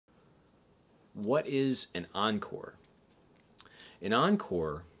what is an encore? An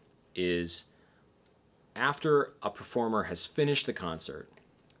encore is after a performer has finished the concert,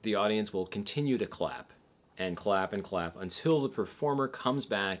 the audience will continue to clap and clap and clap until the performer comes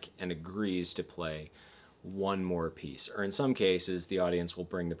back and agrees to play one more piece. Or in some cases, the audience will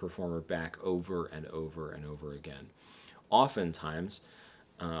bring the performer back over and over and over again. Oftentimes,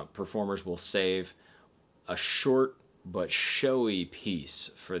 performers will save a short but showy piece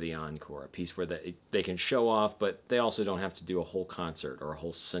for the encore, a piece where they can show off, but they also don't have to do a whole concert or a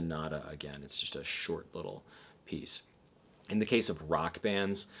whole sonata again. It's just a short little piece. In the case of rock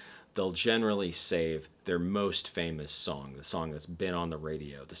bands, they'll generally save their most famous song, the song that's been on the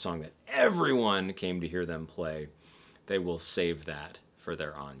radio, the song that everyone came to hear them play. They will save that for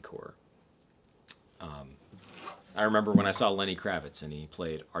their encore. I remember when I saw Lenny Kravitz and he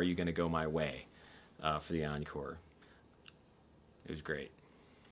played "Are You Gonna Go My Way" for the encore. It was great.